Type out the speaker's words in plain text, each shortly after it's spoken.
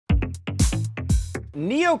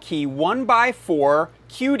NeoKey 1x4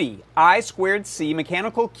 QD I2C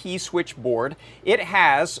mechanical key switch board. It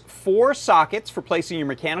has 4 sockets for placing your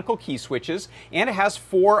mechanical key switches, and it has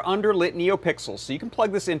 4 underlit NeoPixels. So you can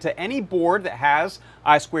plug this into any board that has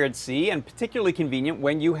I2C, and particularly convenient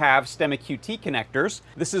when you have STEMMA QT connectors.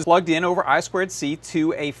 This is plugged in over I2C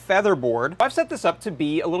to a Feather board. I've set this up to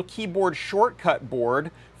be a little keyboard shortcut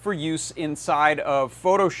board for use inside of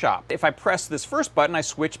Photoshop. If I press this first button, I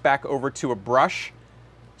switch back over to a brush,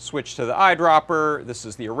 switch to the eyedropper. This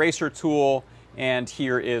is the eraser tool, and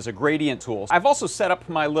here is a gradient tool. I've also set up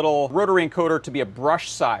my little rotary encoder to be a brush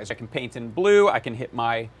size. I can paint in blue, I can hit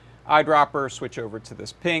my eyedropper, switch over to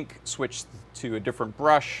this pink, switch to a different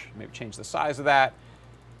brush, maybe change the size of that,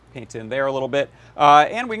 paint in there a little bit,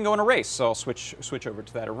 and we can go and erase. So I'll switch over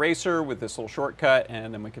to that eraser with this little shortcut,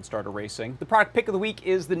 and then we can start erasing. The product pick of the week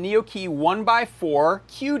is the NeoKey 1x4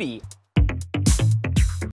 QD.